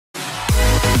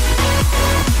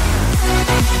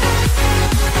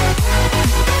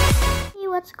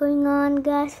what's going on,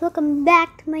 guys? Welcome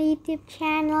back to my YouTube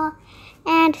channel,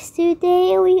 and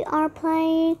today we are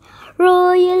playing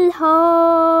Royale.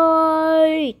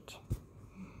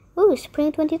 Oh,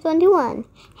 spring 2021.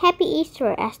 Happy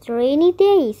Easter as the rainy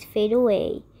days fade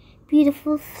away.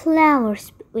 Beautiful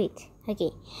flowers. Wait,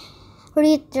 okay.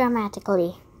 Read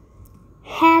dramatically.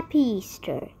 Happy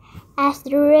Easter as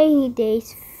the rainy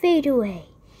days fade away.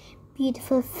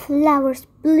 Beautiful flowers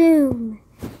bloom,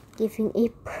 giving a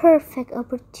perfect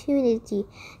opportunity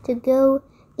to go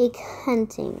egg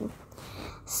hunting.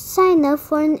 Sign up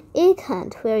for an egg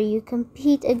hunt where you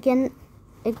compete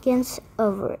against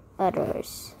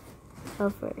others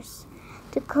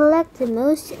to collect the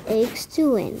most eggs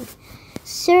to win.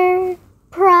 Surprise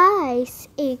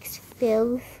eggs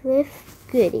filled with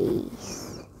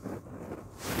goodies.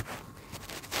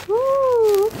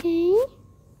 Oh, okay.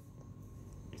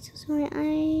 So sorry,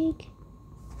 egg.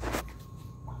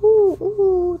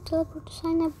 Ooh, teleport to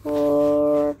sign up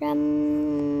for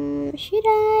should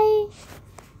I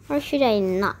or should I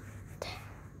not?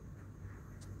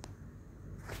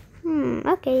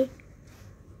 Okay.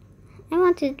 I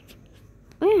want to.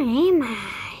 Where am I?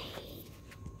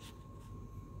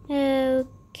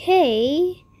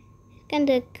 Okay.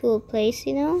 Kinda cool place,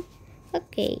 you know?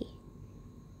 Okay.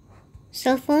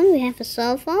 Cell phone, we have a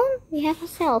cell phone. We have a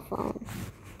cell phone.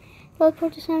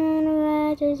 Teleport to someone,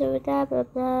 blah blah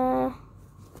blah.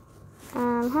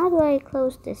 How do I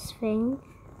close this thing?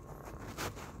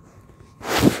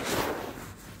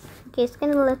 Okay, it's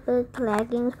kind of a little bit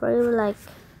lagging for you, like.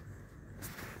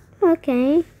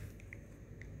 Okay.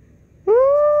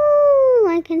 Ooh,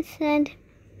 I can send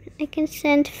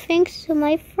things to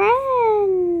my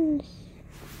friends.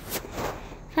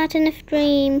 Fountain of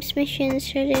Dreams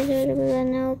missions.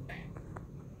 Nope.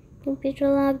 Computer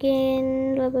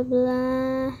login, blah blah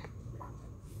blah.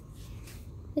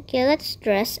 Okay, let's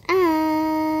dress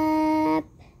up.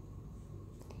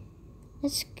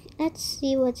 Let's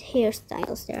see what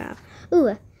hairstyles there are.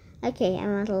 Ooh, okay, I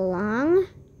want a long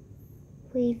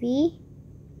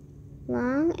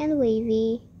and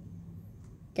wavy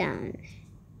down.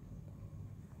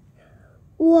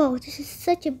 Whoa, this is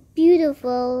such a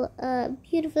beautiful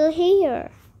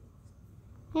hair.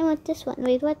 I want this one.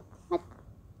 Wait, what?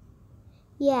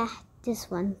 Yeah, this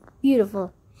one.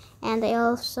 Beautiful. And I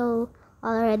also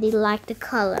already like the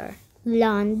color.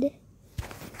 Blonde.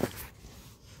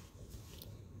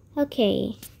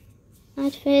 Okay.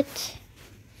 Outfit.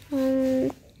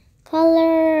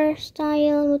 Color,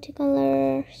 style,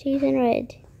 multicolor, season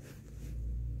red.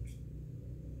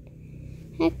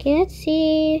 Okay, let's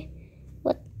see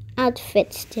what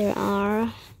outfits there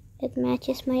are. That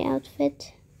matches my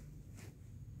outfit.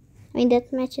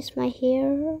 That matches my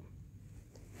hair.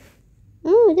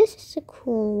 Oh, this is a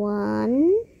cool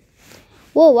one.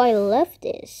 Whoa, I love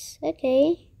this.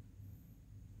 Okay.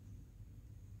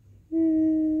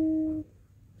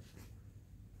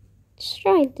 Let's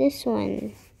try this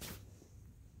one.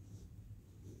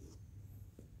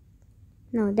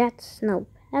 No, nope.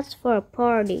 That's for a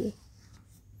party.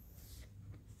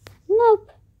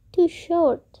 Nope, too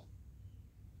short.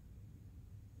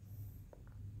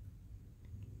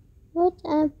 What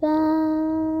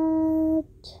about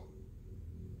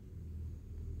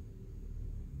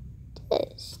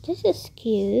this? This is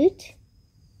cute.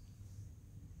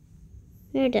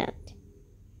 Wear that.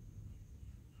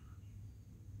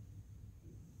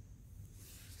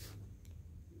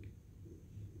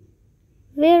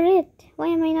 Wear it. Why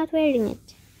am I not wearing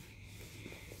it?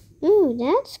 Ooh,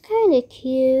 that's kind of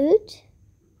cute.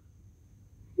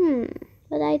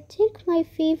 But I think my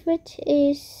favorite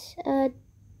is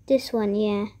this one.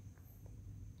 Yeah,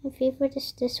 my favorite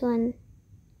is this one.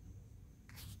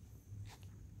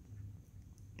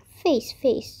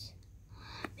 Face.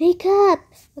 Makeup.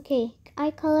 Okay,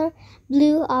 eye color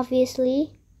blue,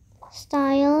 obviously.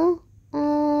 Style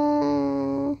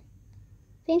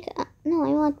pink. No,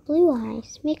 I want blue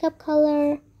eyes. Makeup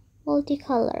color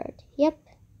multicolored. Yep.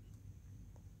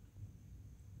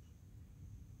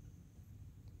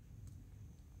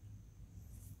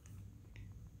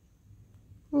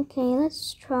 Okay,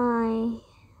 let's try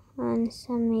on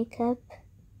some makeup.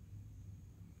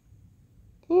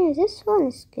 Yeah, this one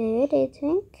is good, I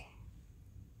think.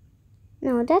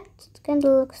 No, that kind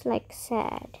of looks like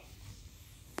sad.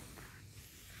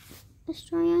 Let's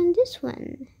try on this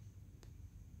one.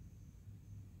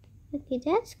 Okay,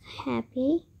 that's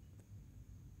happy.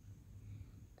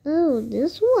 Oh,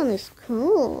 this one is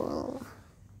cool.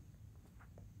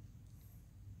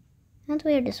 Can't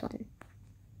wear this one.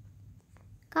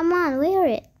 Come on, wear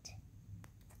it.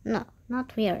 No,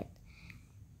 not wear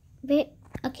it.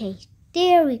 Okay,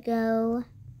 there we go.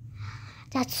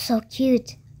 That's so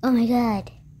cute. Oh my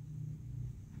god.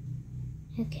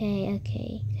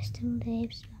 Okay. Custom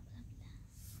lips.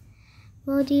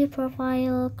 Body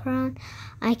profile crown.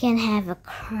 I can have a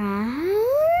crown.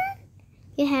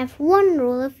 You have one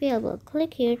role available.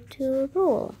 Click here to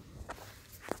roll.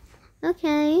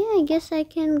 Okay, I guess I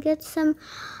can get some.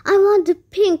 I want the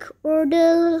pink or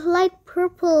the light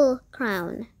purple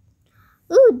crown.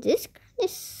 Ooh, this crown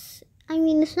is,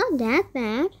 it's not that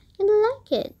bad. I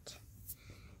like it.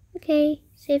 Okay,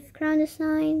 save crown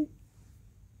design.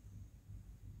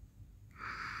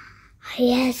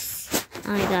 Yes.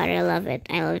 Oh my god, I love it.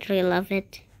 I literally love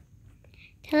it.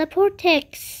 Teleport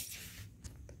text.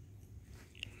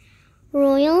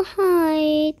 Royal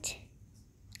height.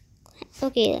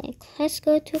 Okay, let's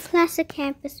go to classic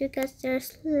campus because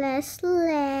there's less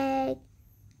lag.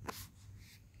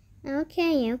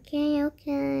 Okay.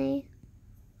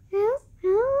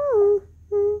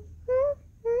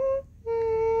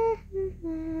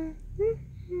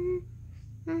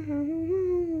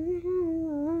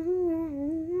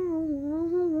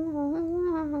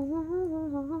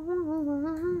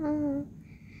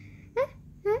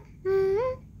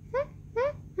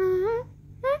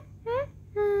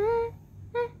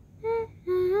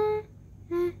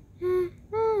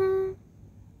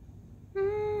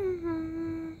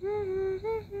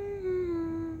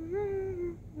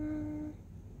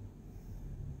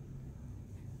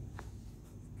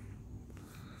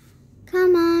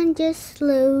 Come on, just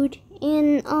load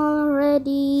in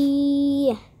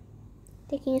already.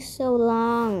 Taking so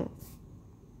long.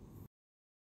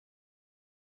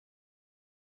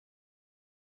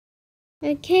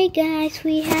 Okay guys,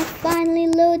 we have finally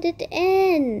loaded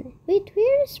in. Wait,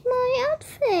 where's my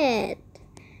outfit?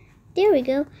 There we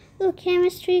go. Look,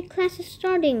 chemistry class is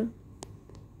starting.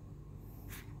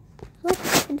 What?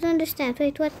 I don't understand.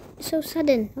 Wait, what? So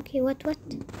sudden. Okay, what?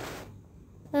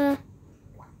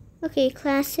 Okay,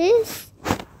 classes.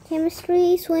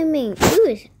 Chemistry, swimming.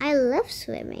 Ooh, I love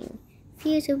swimming.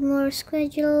 Few more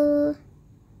schedule.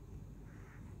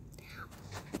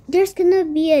 There's gonna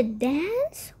be a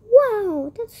dance?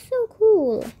 Wow, that's so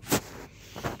cool.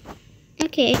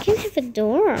 Okay, I can have a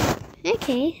door.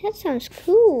 Okay, that sounds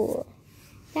cool.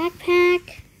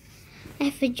 Backpack. I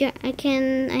have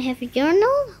a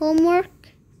journal,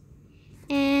 homework,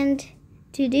 and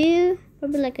to do,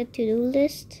 probably like a to-do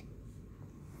list.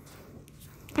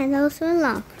 And also a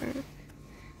locker,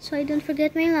 so I don't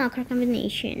forget my locker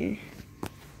combination.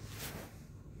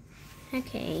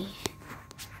 Okay,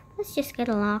 let's just get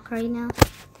a locker, I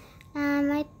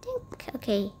think,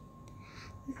 okay,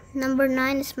 number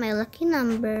 9 is my lucky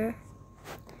number.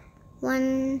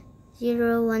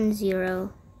 1010.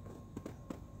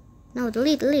 No,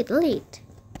 delete.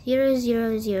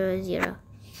 0000.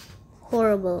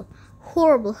 Horrible,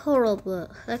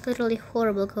 like literally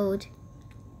horrible code.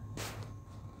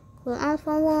 Well,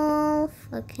 Alpha Wolf,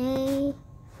 okay.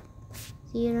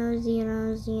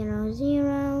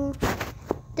 0000.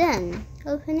 Done.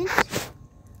 Open it.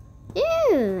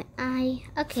 Ew,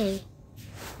 okay.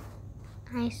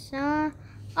 I saw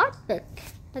art book.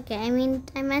 Okay, I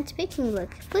meant speaking book.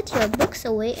 Put your books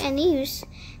away and use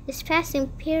this passing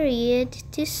period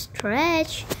to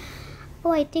stretch.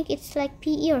 Oh, I think it's like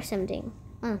PE or something.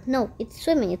 Oh, no, it's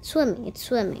swimming.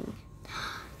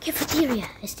 Cafeteria.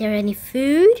 Is there any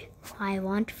food? I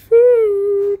want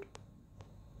food.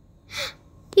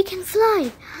 You can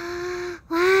fly.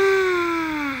 Wow.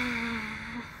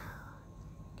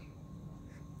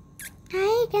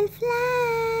 I can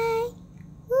fly.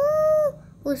 Woo.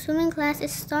 Oh, swimming class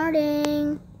is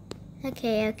starting.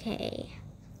 Okay.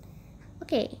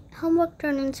 Homework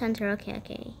turn-in center.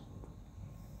 Okay.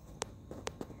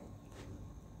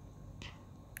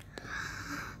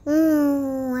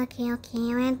 Oh, okay. I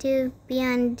want to be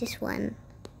on this one.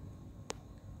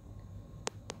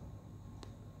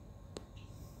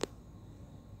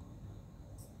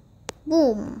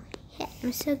 Boom. Yeah,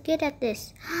 I'm so good at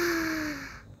this.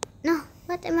 No,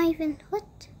 what am I even?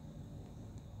 What?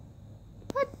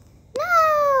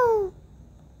 No!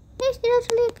 There's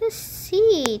literally a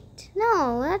seat.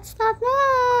 No, that's not. No!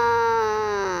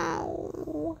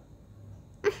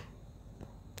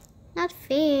 Not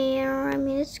fair.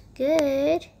 It's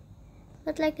good,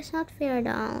 but it's not fair at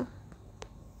all.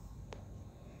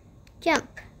 Jump.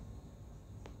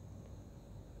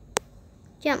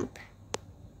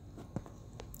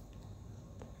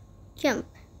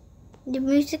 The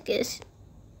music is,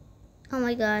 oh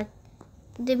my god,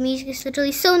 the music is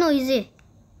literally so noisy.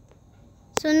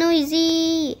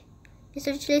 It's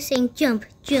literally saying jump.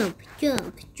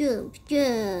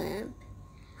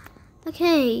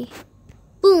 Okay,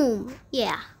 boom.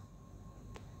 Yeah,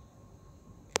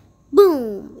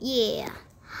 Boom! Yeah.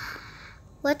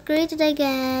 What grade did I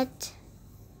get?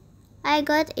 I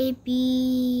got a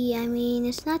B. I mean,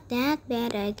 it's not that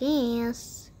bad, I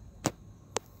guess.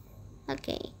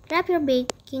 Okay, grab your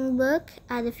baking book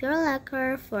out of your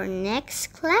locker for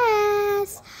next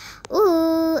class.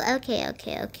 Ooh, okay.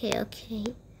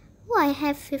 Oh, I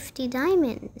have 50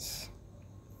 diamonds.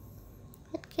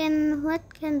 What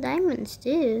can diamonds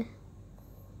do?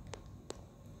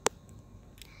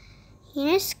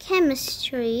 Here's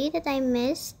chemistry that I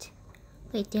missed.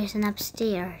 Wait, there's an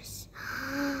upstairs.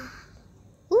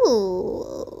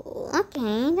 Ooh,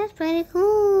 okay, that's pretty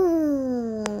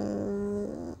cool.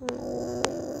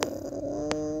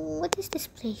 What is this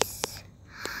place?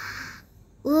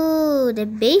 Ooh, the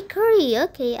bakery.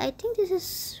 Okay, I think this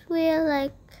is where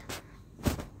like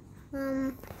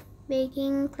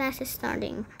baking class is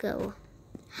starting. Go.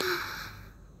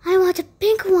 I want a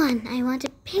pink one. I want a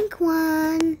pink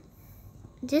one.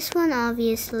 This one,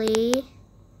 obviously.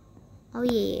 Oh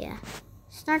yeah.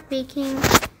 Start baking.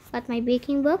 Got my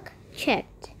baking book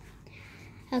checked.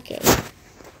 Okay.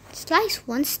 Slice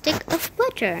 1 stick of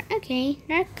butter. Okay.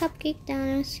 Dark cupcake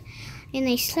donuts in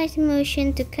a slicing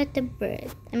motion to cut the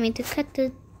bread. To cut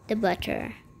the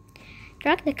butter.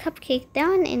 Drag the cupcake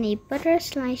down in a butter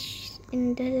slice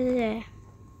in the.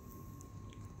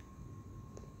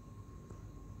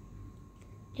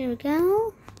 There we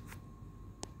go.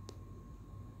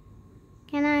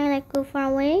 Can I like go far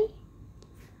away?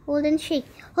 Hold and shake,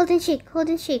 hold and shake, hold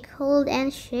and shake, hold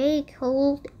and shake,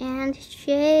 hold and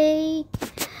shake.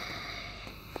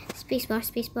 Spacebar,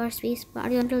 spacebar, spacebar. I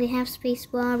don't really have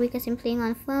spacebar because I'm playing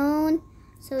on phone.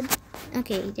 So,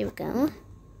 okay, there we go.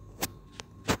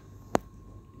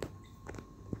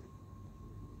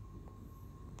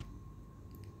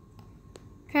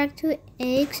 Crack 2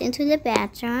 eggs into the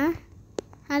batter.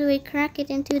 How do we crack it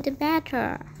into the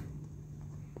batter?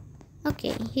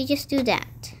 Okay, you just do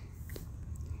that.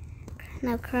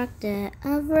 Now crack the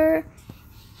other.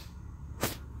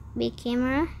 Big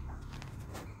camera.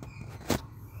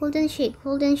 Hold and shake,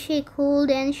 hold and shake, hold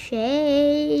and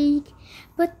shake.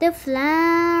 Put the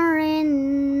flour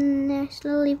in.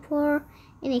 Slowly pour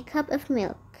in a cup of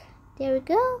milk. There we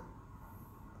go.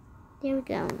 There we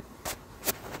go.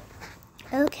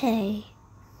 Okay.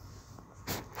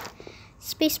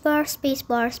 Spacebar,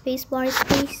 spacebar, spacebar,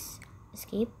 space.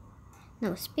 Escape.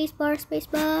 No, spacebar,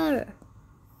 spacebar.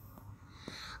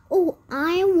 Oh,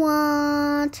 I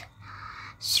want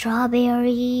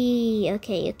strawberry.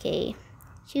 Okay.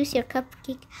 Choose your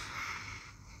cupcake.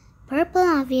 Purple,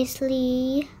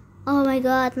 obviously. Oh my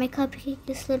god, my cupcake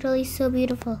is literally so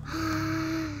beautiful.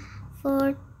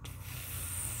 For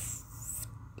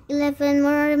 11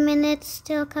 more minutes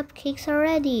till cupcakes are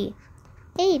ready.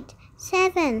 8,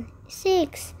 7,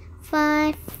 6,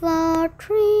 5, 4,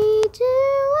 3, 2,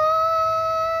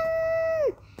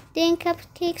 1. Ding,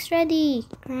 cupcakes ready.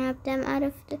 Grab them out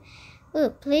of the. Ooh,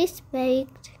 place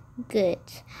baked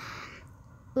goods.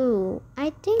 Ooh,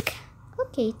 I think.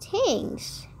 Okay,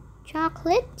 thanks.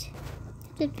 Chocolate.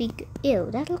 That would be good. Ew,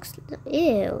 that looks.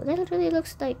 Ew, that really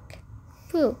looks like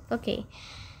poop. Okay.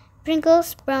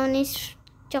 Pringles, brownies,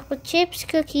 chocolate chips,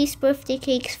 cookies, birthday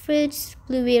cakes, fruits,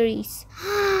 blueberries.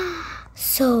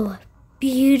 So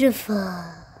beautiful.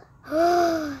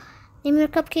 Name your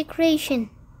cupcake creation.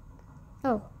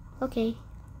 Oh, okay.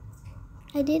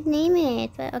 I did name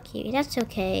it, but okay, that's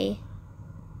okay.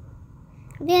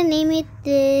 I'm gonna name it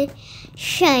the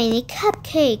Shiny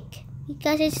Cupcake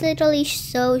because it's literally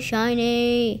so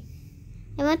shiny.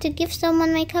 I want to give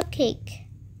someone my cupcake.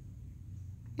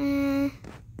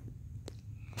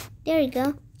 There you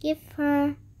go. Give her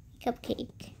a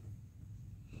cupcake.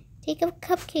 Take a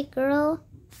cupcake, girl.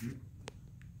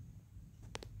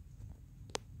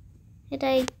 Did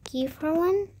I give her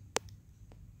one?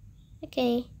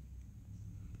 Okay.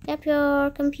 Grab your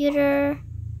computer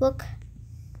book.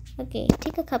 Okay,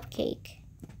 take a cupcake.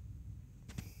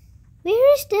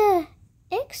 Where is the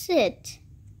exit?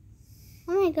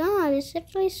 Oh my god, it's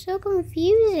actually so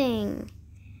confusing.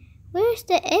 Where's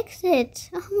the exit?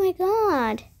 Oh my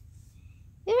god.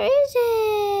 Where is it?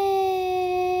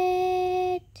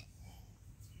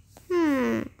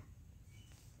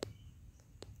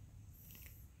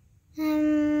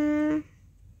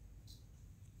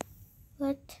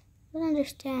 What? I don't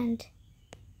understand.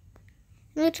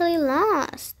 I'm literally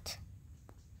lost.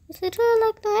 It's literally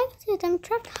like no exit. I'm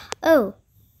trapped. Oh,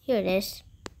 here it is.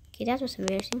 Okay, that was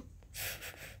embarrassing.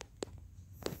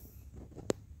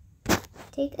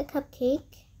 Take a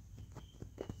cupcake.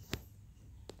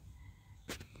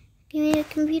 Give me the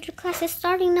computer class is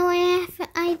starting. No,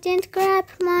 I didn't grab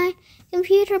my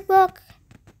computer book.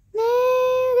 No,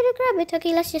 I'm gonna grab it.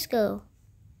 Okay, let's just go.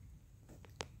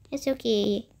 It's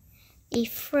okay. A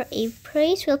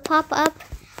phrase will pop up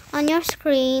on your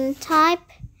screen. Type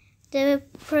the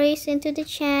phrase into the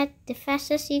chat the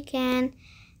fastest you can.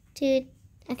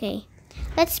 Okay,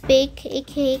 let's bake a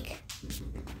cake.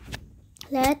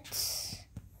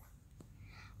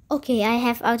 Okay, I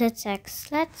have outer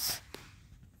text. Let's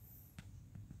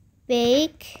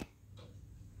bake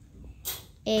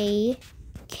a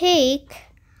cake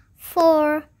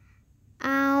for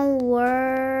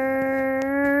our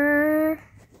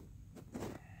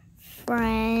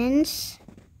friend's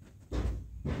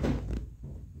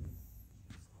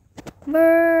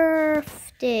birthday!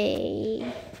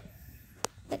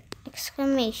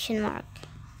 Exclamation mark.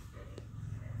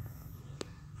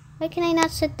 Why can I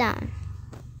not sit down?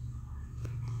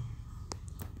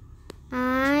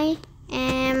 I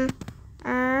am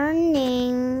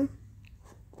earning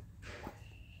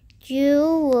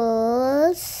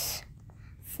jewels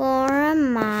for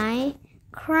my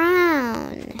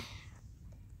crown.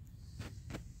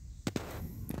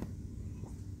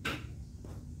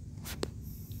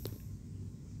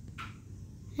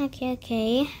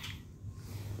 Okay.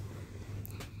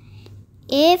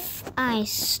 If I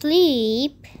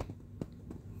sleep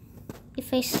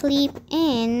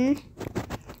in,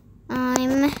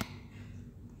 I'm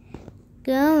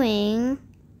going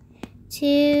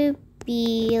to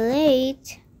be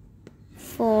late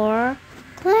for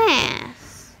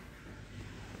class.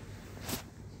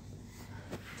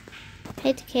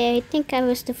 Okay, I think I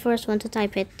was the first one to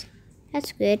type it.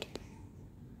 That's good.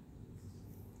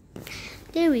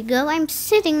 There we go, I'm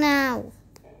sitting now.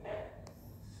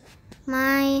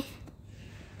 My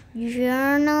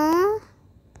journal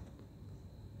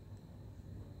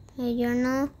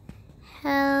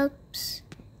helps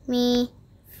me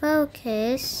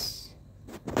focus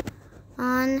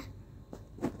on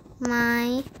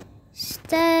my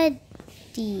studies.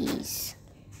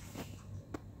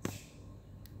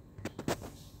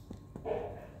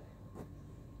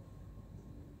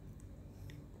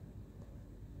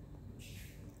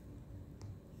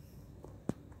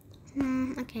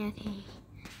 Okay.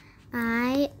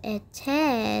 I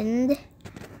attend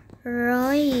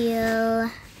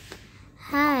Royale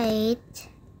Height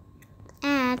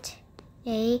at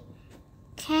a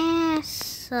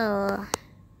castle.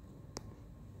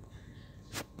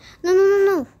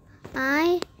 No.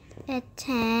 I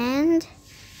attend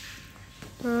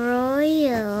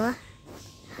Royale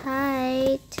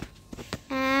Height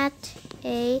at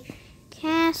a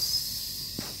castle.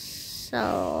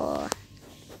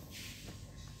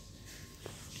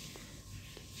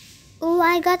 Oh,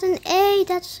 I got an A.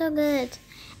 That's so good.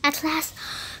 At last,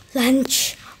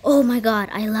 lunch. Oh my god,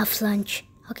 I love lunch.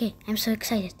 Okay, I'm so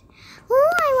excited.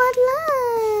 Oh, I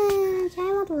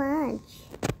want lunch.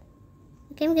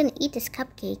 Okay, I'm gonna eat this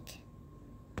cupcake.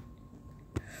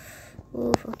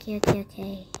 Oof, okay.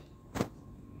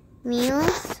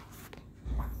 Meals.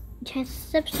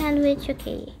 Just sub sandwich,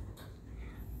 okay.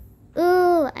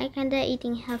 Ooh, I kinda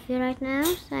eating healthy right now,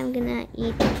 so I'm gonna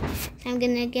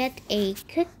get a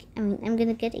I'm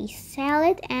gonna get a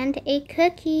salad and a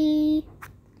cookie.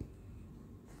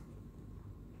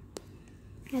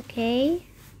 Okay.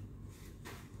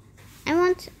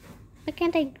 Why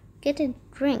can't I get a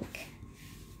drink?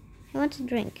 I want a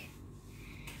drink.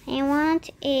 I want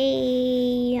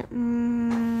a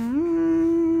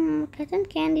cotton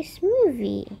candy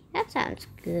smoothie. That sounds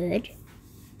good.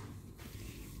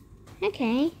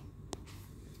 Okay.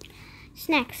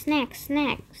 Snacks.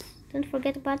 Don't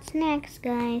forget about snacks,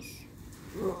 guys.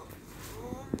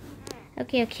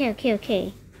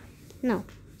 Okay. No,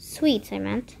 sweets I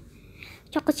meant.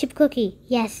 Chocolate chip cookie.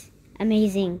 Yes,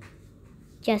 amazing.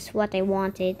 Just what I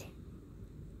wanted.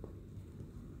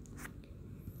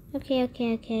 Okay.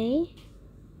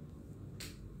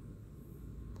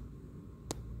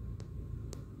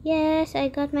 Yes, I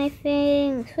got my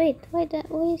things. Wait, why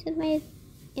isn't my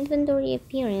inventory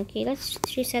appearing? Okay, let's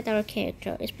reset our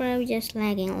character. It's probably just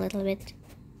lagging a little bit.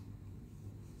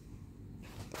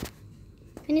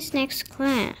 Finish next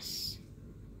class.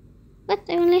 But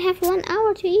I only have 1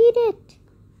 hour to eat it.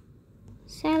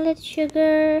 Salad,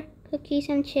 sugar, cookies,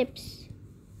 and chips.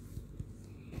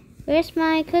 Where's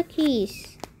my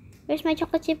cookies? Where's my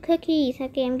chocolate chip cookies?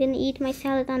 Okay, I'm gonna eat my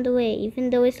salad on the way, even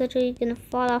though it's literally gonna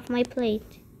fall off my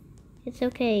plate. It's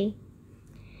okay.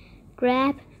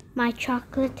 Grab my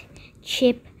chocolate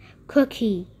chip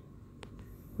cookie.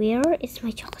 Where is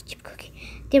my chocolate chip cookie?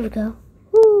 There we go.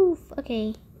 Woo!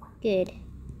 Okay, good.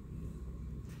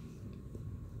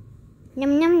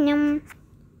 Yum.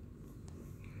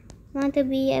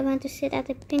 I want to sit at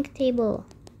the pink table.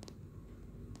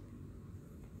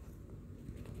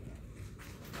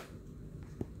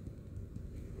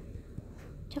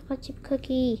 Chocolate chip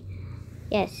cookie.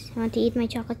 Yes, I want to eat my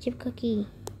chocolate chip cookie.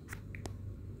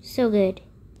 So good.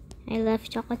 I love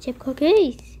chocolate chip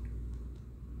cookies.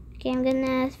 Okay, I'm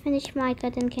gonna finish my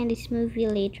cotton candy smoothie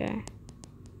later.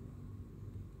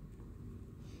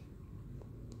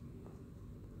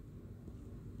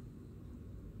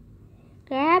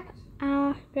 Grab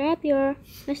your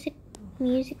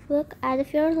music book out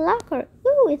of your locker.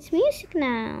 Ooh, it's music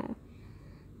now.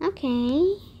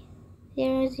 Okay.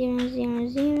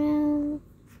 0000.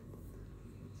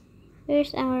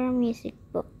 Here's our music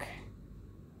book.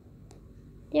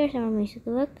 There's our music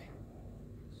book.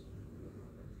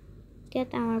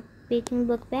 Get our baking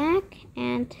book back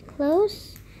and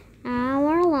close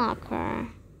our locker.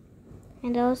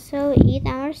 And also eat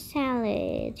our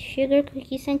salad, sugar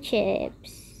cookies and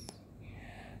chips.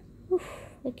 Oof,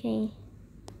 okay.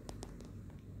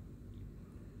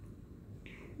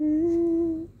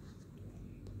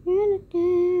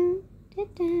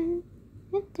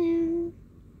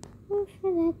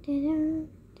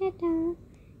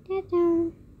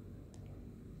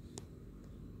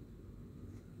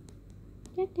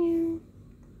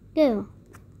 Go.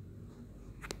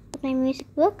 With my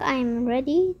music book, I'm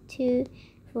ready to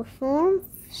perform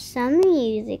some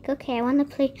music. Okay, I wanna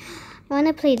play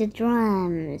the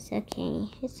drums. Okay,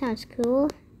 it sounds cool.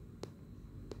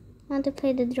 I want to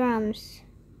play the drums.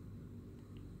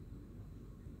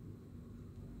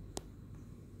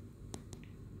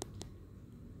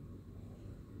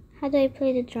 How do I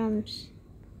play the drums?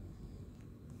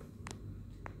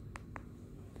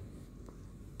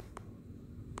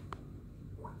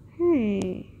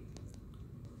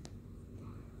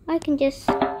 I can just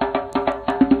oh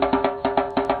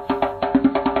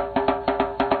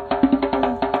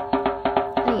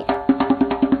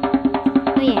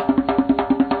yeah.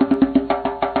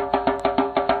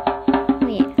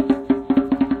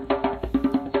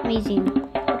 Amazing.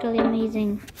 Totally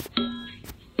amazing.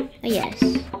 Oh yes.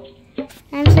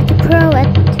 I'm such a pro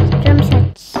at drum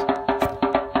sets.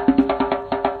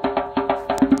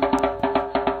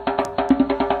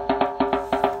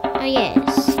 Oh yes.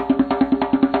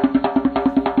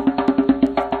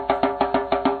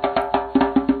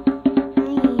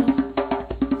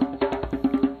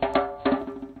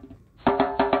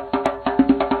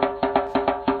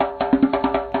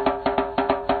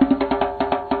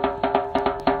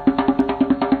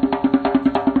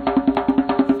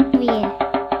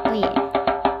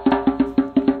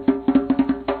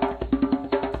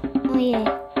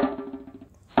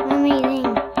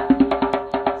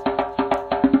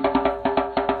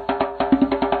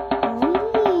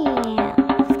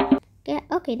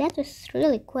 Okay, that was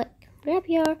really quick. Grab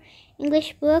your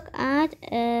English book out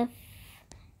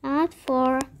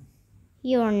for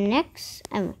your next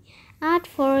out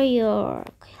for your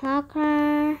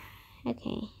locker.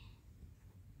 Okay.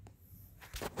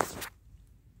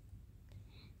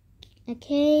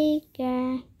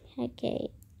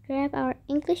 Grab our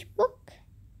English book.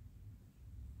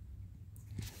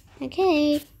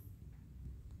 Okay.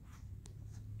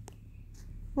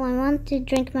 Oh, I want to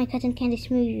drink my cotton candy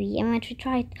smoothie. I want to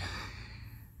try it.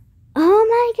 Oh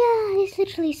my god, it's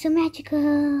literally so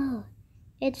magical.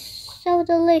 It's so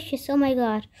delicious. Oh my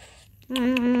god.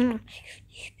 Oh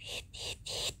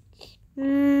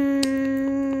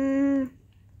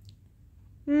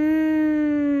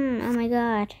my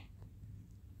god.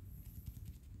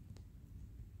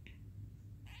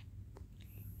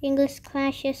 English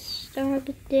class is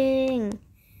starting.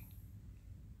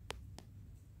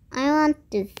 I want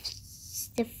the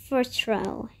first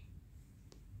row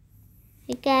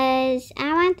because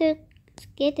I want to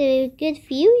get a good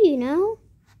view, you know.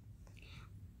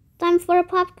 Time for a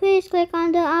pop quiz. Click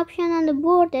on the option on the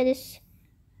board that is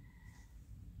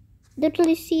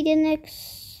literally see the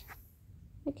next.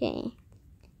 Okay,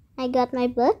 I got my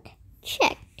book.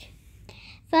 Check.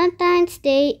 Valentine's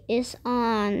Day is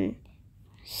on.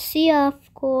 See,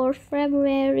 of course,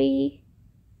 February.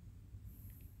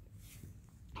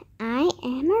 I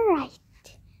am right.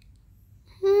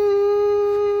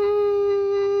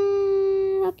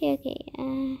 Okay.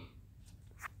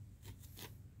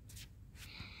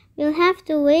 We'll have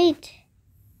to wait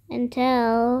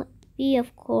until B,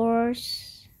 of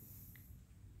course.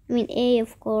 I mean A,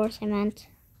 of course. I meant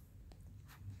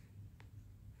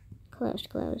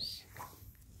close.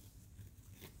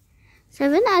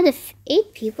 7 out of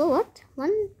 8 people. What?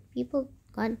 1 people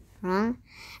got wrong.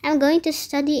 I'm going to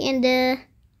study in the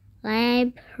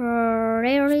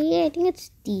library. I think it's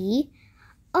D.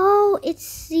 Oh, it's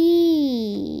C.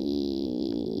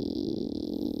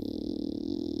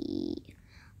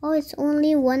 Oh, it's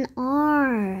only 1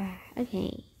 R.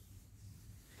 Okay.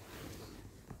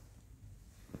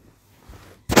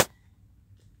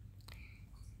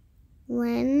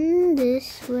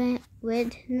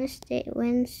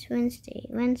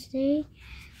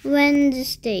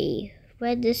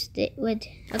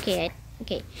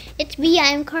 Okay, it's B.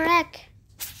 I'm correct.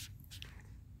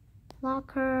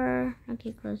 Locker.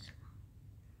 Okay, close.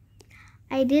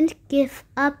 I didn't give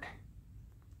up.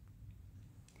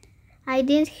 I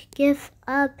didn't give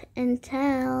up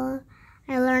until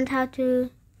I learned how to.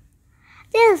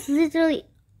 There's literally.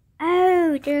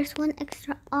 Oh, there's one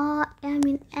extra R, M,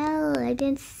 and L. I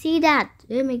didn't see that.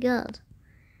 Oh my god.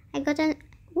 I got an.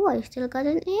 Oh, I still got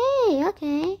an A.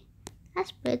 Okay.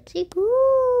 That's pretty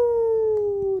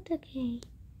good. Okay.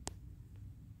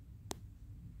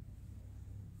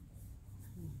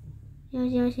 0,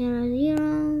 0, 0,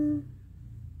 0.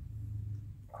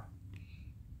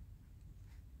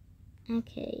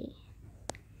 Okay.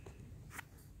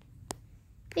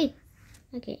 Wait.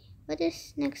 Okay. What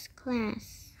is next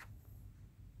class?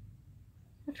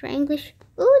 After English.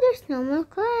 Oh, there's no more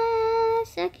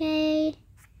class. Okay.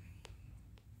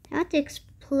 I want to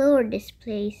explore this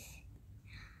place.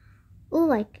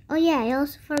 Oh, oh yeah, I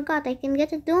also forgot I can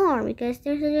get a dorm because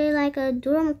there's like a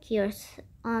dorm kiosk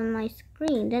on my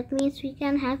screen. That means we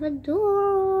can have a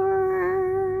dorm.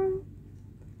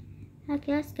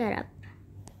 Okay, let's get up.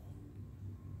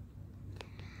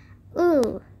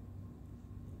 Ooh,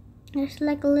 there's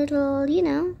like a little,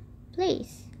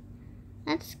 place.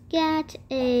 Let's get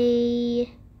a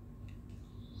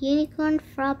unicorn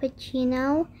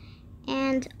frappuccino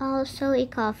and also a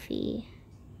coffee.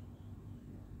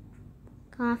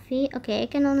 Okay, I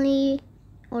can only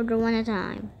order one at a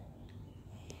time.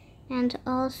 And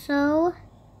also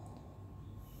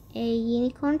a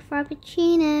unicorn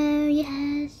frappuccino.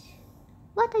 Yes.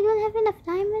 What? I don't have enough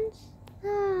diamonds?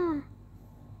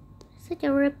 Such a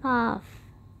ripoff.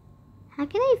 How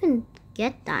can I even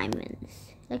get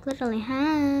diamonds? Like literally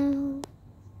how?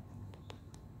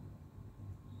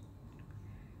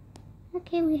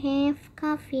 Okay, we have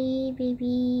coffee,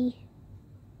 baby.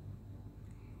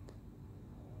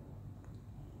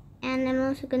 And I'm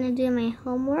also gonna do my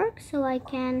homework so I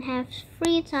can have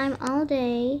free time all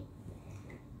day.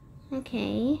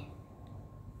 Okay.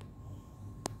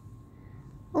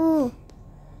 Oh,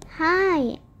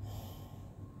 hi.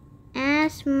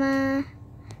 Asthma.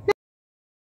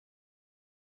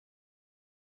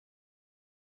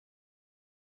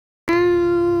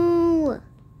 No.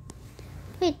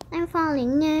 Wait, I'm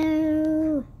falling.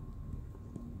 No.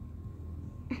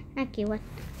 Okay, what?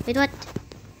 Wait, what?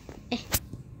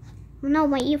 No,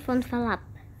 my earphone fell out.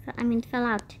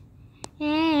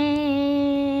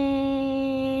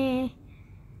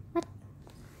 What?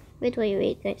 Wait,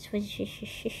 guys.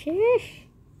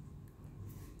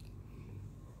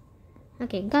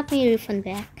 Okay, got my earphone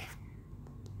back.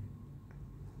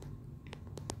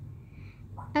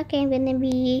 Okay, I'm gonna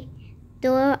be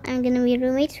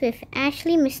roommates with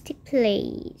Ashley Mystic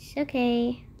Plays.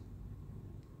 Okay.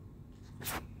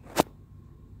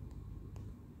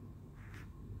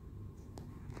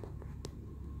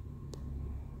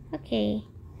 Okay,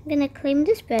 I'm gonna claim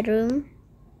this bedroom.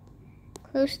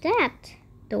 Close that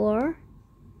door.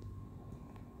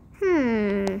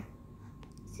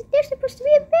 There's supposed to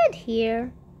be a bed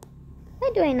here.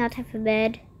 Why do I not have a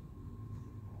bed?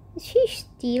 Did she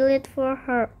steal it for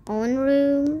her own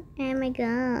room? Oh my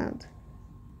god.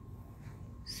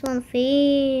 So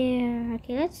unfair.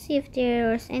 Okay, let's see if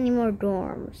there's any more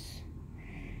dorms.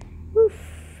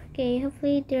 Oof. Okay,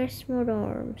 hopefully there's more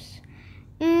dorms.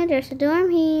 And there's a dorm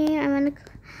here. I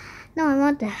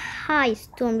want the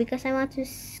highest dorm because I want to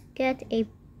get a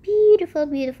beautiful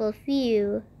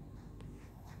view.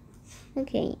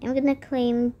 Okay, I'm gonna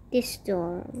claim this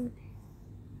dorm.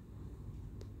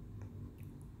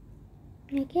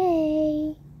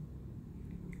 Okay,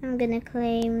 I'm gonna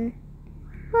claim.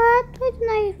 What?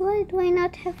 Why do I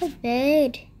not have a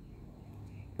bed?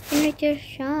 Furniture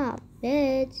shop,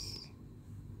 beds,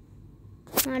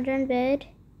 modern bed.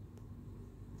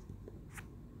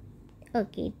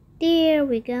 Okay, there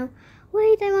we go.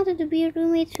 Wait, I wanted to be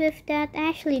roommates with that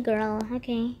Ashley girl.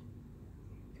 Okay,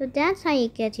 so that's how you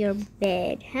get your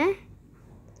bed, huh?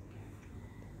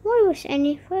 Why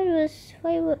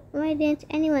didn't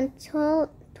anyone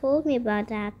told me about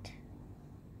that?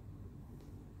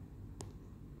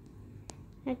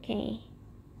 Okay.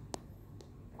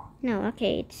 No,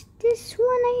 okay, it's this one,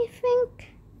 I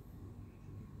think.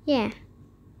 Yeah.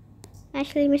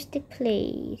 Ashley Mystic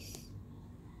Place.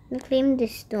 I'm gonna claim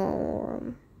this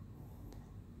dorm.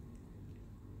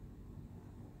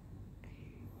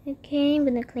 Okay, I'm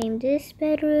gonna claim this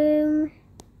bedroom.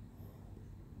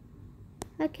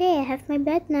 Okay, I have my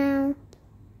bed now.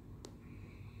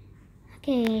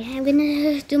 Okay, I'm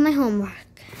gonna do my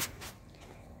homework.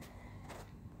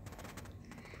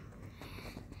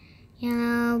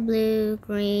 Yellow, blue,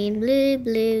 green, blue,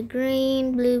 blue,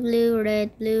 green, blue, blue,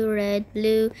 red,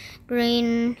 blue,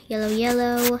 green, yellow,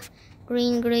 yellow,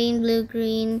 green, green, blue,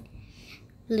 green,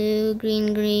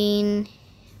 green,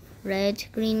 red,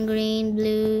 green,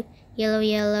 blue, yellow,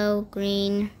 yellow,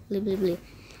 green, blue.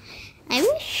 I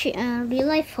wish real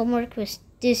life homework was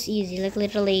this easy, like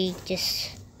literally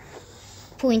just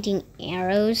pointing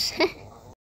arrows.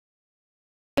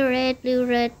 Red,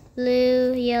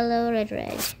 blue, yellow,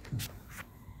 red.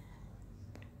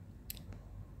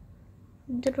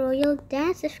 The royal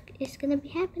dance is gonna be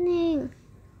happening.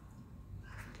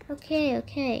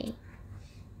 Okay.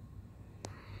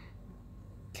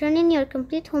 Turn in your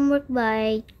complete homework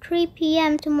by 3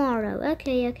 p.m. tomorrow.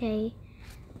 Okay. Okay,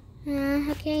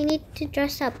 I need to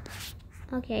dress up.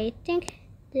 Okay, I think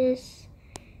this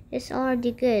is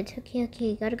already good.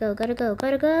 Okay, gotta go.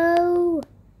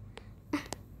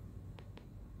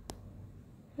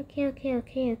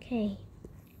 Okay.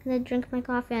 Gonna drink my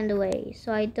coffee on the way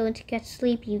so I don't get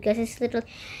sleepy because it's literally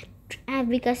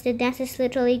because the dance is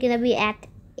literally gonna be at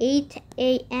 8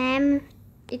 a.m.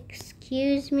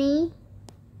 Excuse me.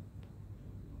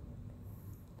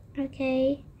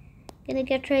 Okay, gonna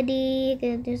get ready,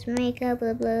 gonna do some makeup,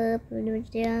 blah.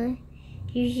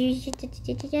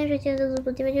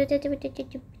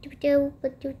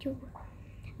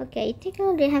 Okay, I think I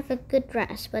already have a good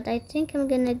dress, but I think I'm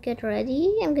gonna get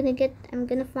ready. I'm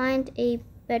gonna find a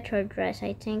better dress,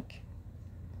 I think.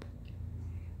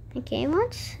 Okay, I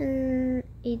want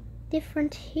a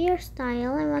different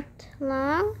hairstyle. I want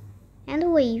long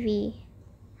and wavy.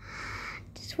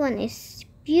 This one is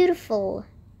beautiful.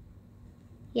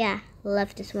 Yeah,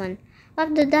 love this one.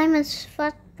 Pop the diamonds.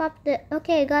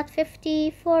 Okay, I got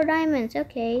 54 diamonds.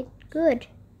 Okay, good.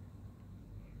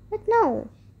 But no.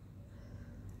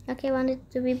 Okay, I want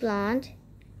it to be blonde.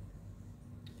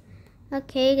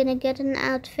 Okay, gonna get an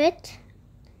outfit.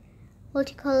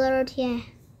 Multicolored, yeah.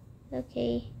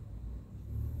 Okay.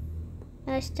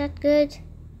 Is that good?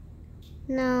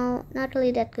 No, not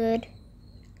really that good.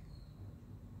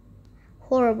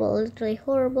 Horrible, literally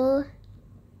horrible.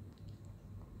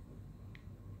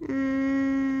 I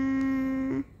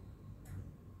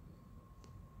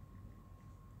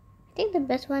think the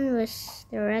best one was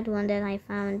the red one that I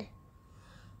found.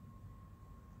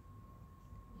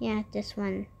 Yeah, this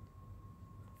one.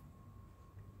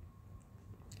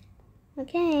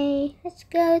 Okay, let's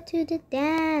go to the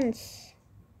dance.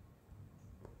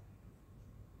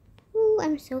 Ooh,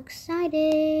 I'm so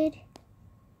excited.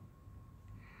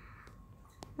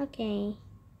 Okay.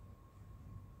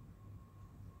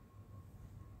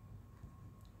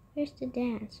 Where's the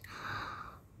dance?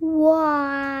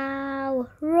 Wow,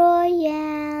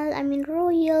 Royale. I mean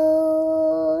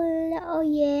Royal. Oh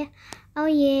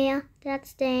yeah.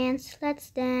 Let's dance.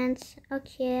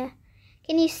 Okay.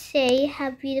 Can you say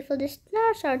how beautiful the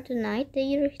stars are tonight?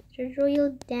 The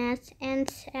royal dance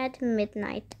ends at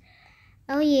midnight.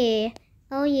 Oh yeah.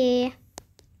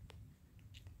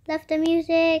 Love the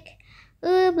music.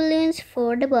 Ooh, balloons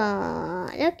for the ball.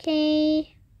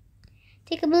 Okay.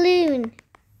 Take a balloon.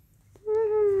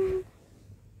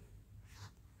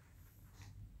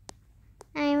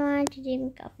 I want to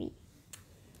drink coffee.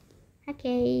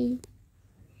 Okay.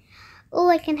 Oh,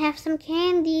 I can have some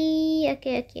candy.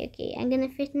 Okay. I'm gonna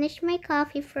finish my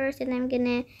coffee first and I'm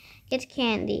gonna get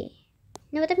candy.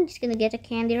 You know what? I'm just gonna get a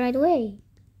candy right away.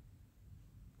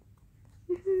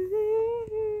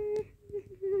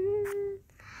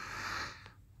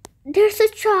 There's a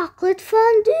chocolate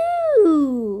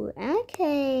fondue.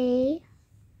 Okay.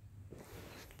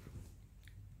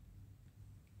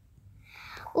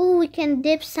 Oh, we can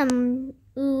dip some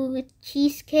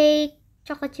cheesecake,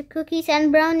 chocolate chip cookies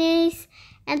and brownies,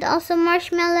 and also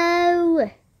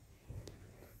marshmallow.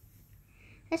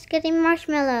 Let's get a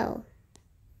marshmallow.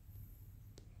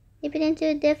 Dip it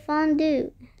into the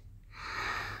fondue.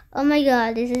 Oh my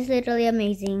god, this is literally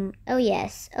amazing. Oh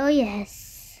yes.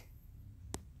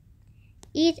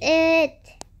 Eat it.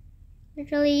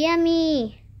 Literally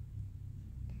yummy.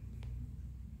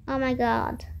 Oh my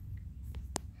god.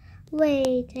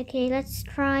 Wait, okay, let's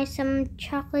try some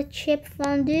chocolate chip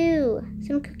fondue.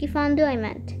 Some cookie fondue, I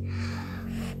meant.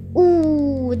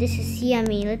 Ooh, this is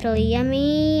yummy, literally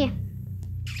yummy.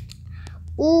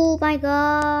 Oh my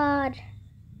god.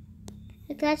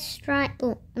 Let's try.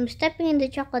 Oh, I'm stepping in the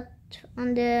chocolate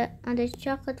on the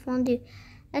chocolate fondue.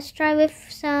 Let's try with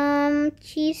some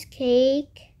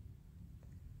cheesecake.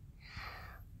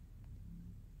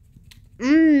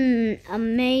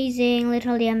 Amazing,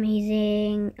 literally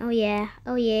amazing. Oh yeah.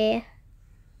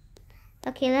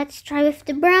 Okay, let's try with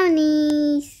the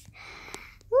brownies.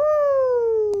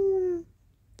 Woo!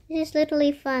 This is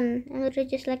literally fun. I'm literally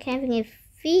just like having a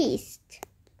feast.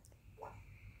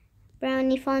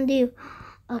 Brownie fondue.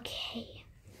 Okay.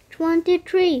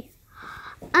 23.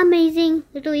 Amazing.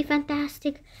 Literally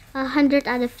fantastic. 100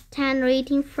 out of 10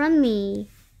 rating from me.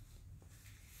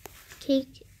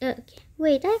 Cake. Okay.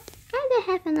 Wait, I kinda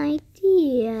have an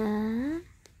idea.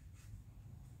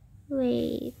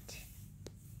 Wait.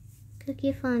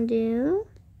 Cookie fondue.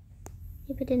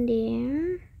 Dip it in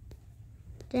there.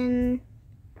 Then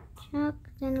chuck.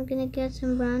 Then I'm gonna get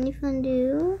some brownie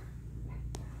fondue.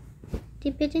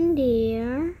 Dip it in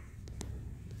there.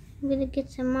 I'm gonna get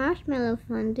some marshmallow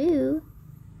fondue.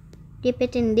 Dip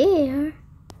it in there.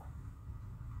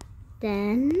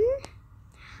 Then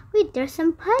wait, there's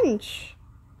some punch.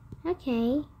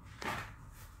 Okay.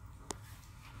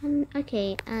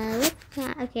 Okay.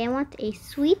 Okay. I want a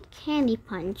sweet candy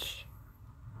punch.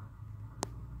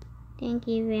 Thank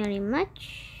you very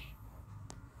much.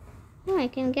 Oh, I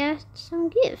can get some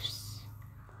gifts.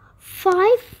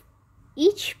 5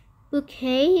 each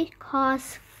bouquet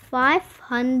costs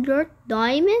 500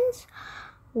 diamonds.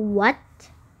 What?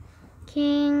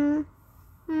 King?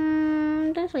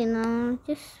 Don't really know.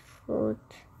 Just vote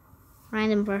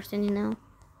random person, you know.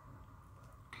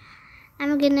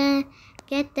 I'm gonna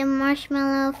get the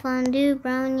marshmallow fondue,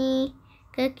 brownie,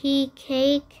 cookie,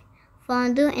 cake,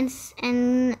 fondue,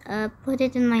 and put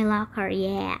it in my locker.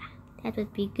 Yeah, that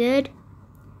would be good.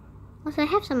 Also, I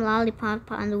have some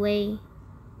lollipop on the way.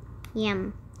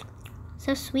 Yum,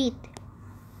 so sweet.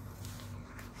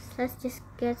 So let's just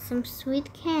get some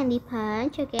sweet candy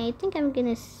punch. Okay, I think I'm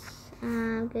gonna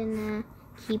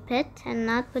keep it and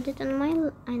not put it in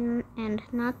my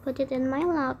not put it in my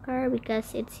locker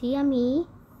because it's yummy.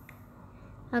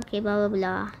 Okay, blah blah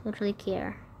blah. Don't really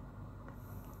care.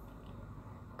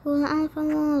 Cool Alpha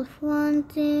Wolf. 1,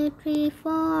 2, 3,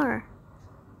 4.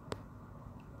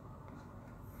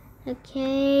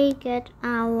 Okay, get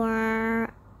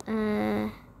our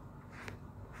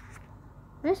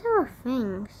where's our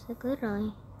things? Like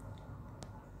literally.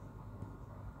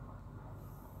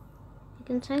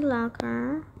 Inside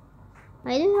locker.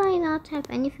 Why do I not have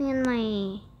anything in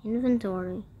my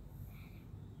inventory?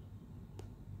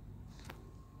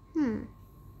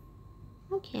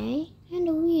 Okay,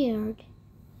 kinda weird.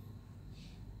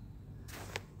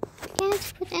 I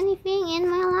can't put anything in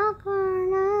my locker,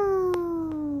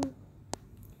 no.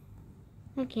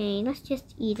 Okay, let's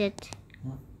just eat it.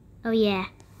 Oh yeah.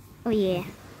 Oh yeah.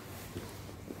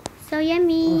 So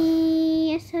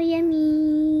yummy. So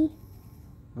yummy.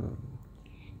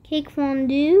 Cake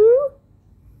fondue.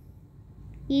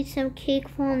 Eat some cake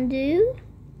fondue.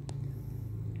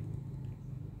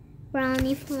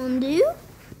 Brownie fondue.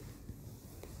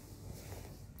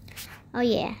 Oh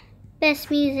yeah. Best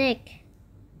music.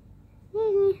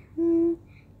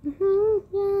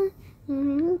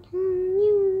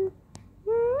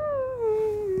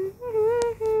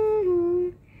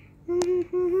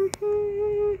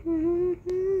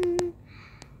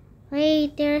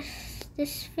 Wait, there's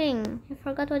this thing. I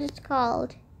forgot what it's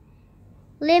called.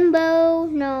 Limbo.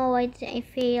 No, I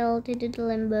failed to do the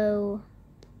limbo.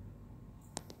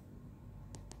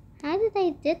 How did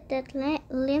I did that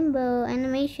limbo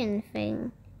animation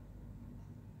thing?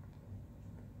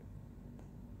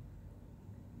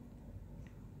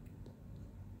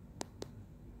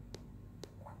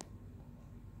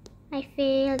 I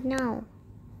failed. No.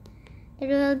 The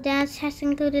real dance has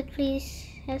concluded. Please.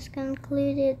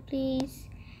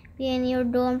 Be in your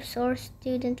dorms or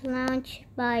student lounge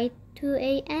by 2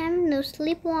 a.m. No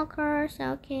sleepwalkers.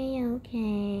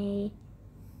 Okay.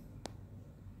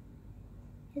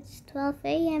 It's 12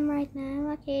 a.m. right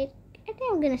now. Okay, I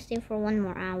think I'm gonna stay for 1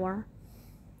 more hour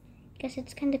because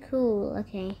it's kind of cool.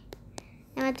 Okay,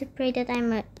 I want to pretend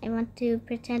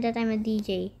that I'm a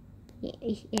DJ.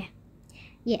 Yeah.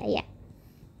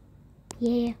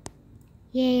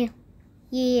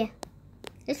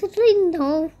 There's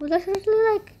literally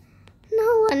like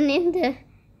no one in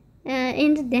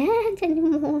the dance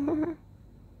anymore.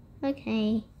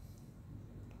 Okay.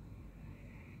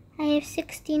 I have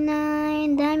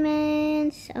 69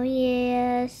 diamonds. Oh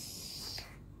yes.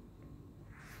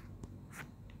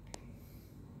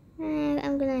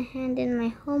 I'm gonna hand in my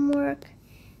homework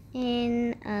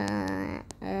in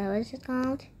what is it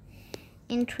called?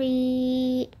 In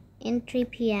 3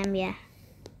 p.m. Yeah.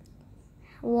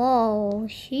 Whoa,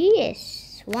 she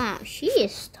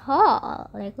is tall,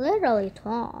 like literally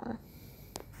tall.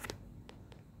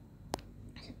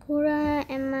 Sakura,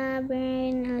 Emma,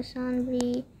 Brain,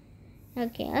 Alessandri.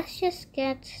 Okay, let's just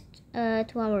get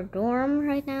to our dorm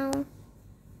right now.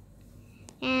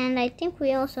 And I think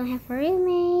we also have a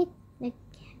roommate.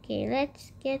 Okay,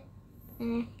 let's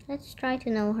Let's try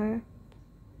to know her.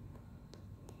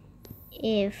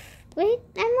 Wait,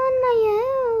 I'm on my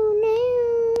own.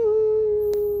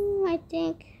 No, I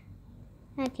think.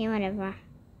 Okay, whatever.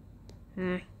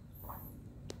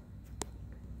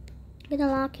 Gonna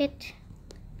lock it.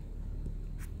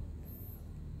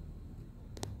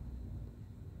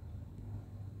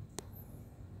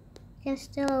 Can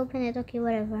still open it. Okay,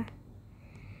 whatever.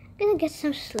 Gonna get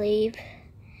some sleep.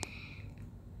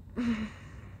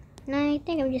 No, I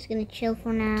think I'm just gonna chill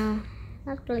for now.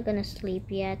 Not really gonna sleep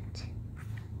yet.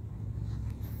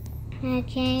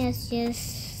 Okay, let's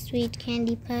just sweet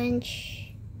candy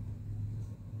punch.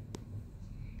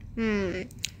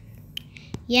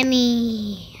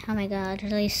 Yummy! Oh my god,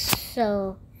 really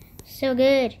so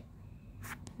good.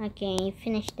 Okay,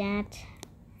 finish that.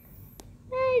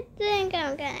 I think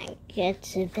I'm gonna get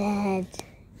to bed.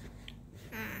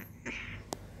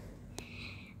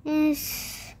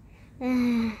 It's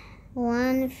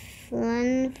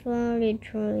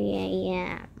 1:43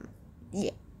 a.m.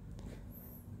 Yeah.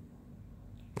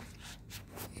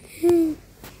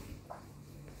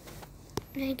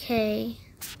 Okay.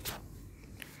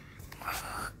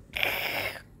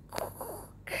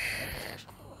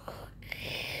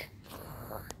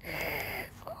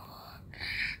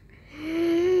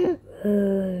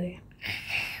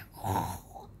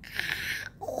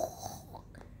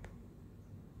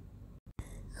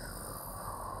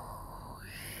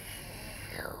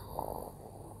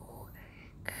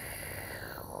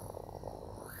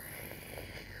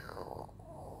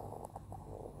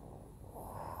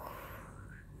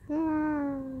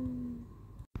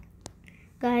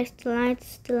 Guys,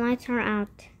 the lights are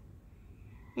out,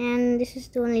 and this is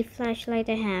the only flashlight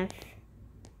I have.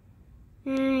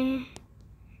 I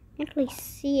can't really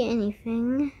see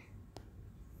anything.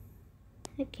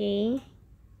 Okay,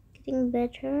 getting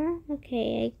better.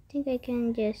 Okay, I think I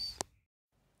can just.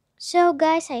 So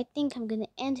guys, I think I'm gonna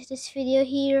end this video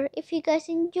here. If you guys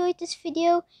enjoyed this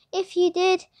video, if you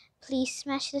did, please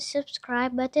smash the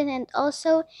subscribe button and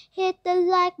also hit the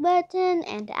like button,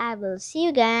 and I will see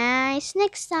you guys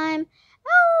next time.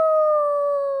 Oh!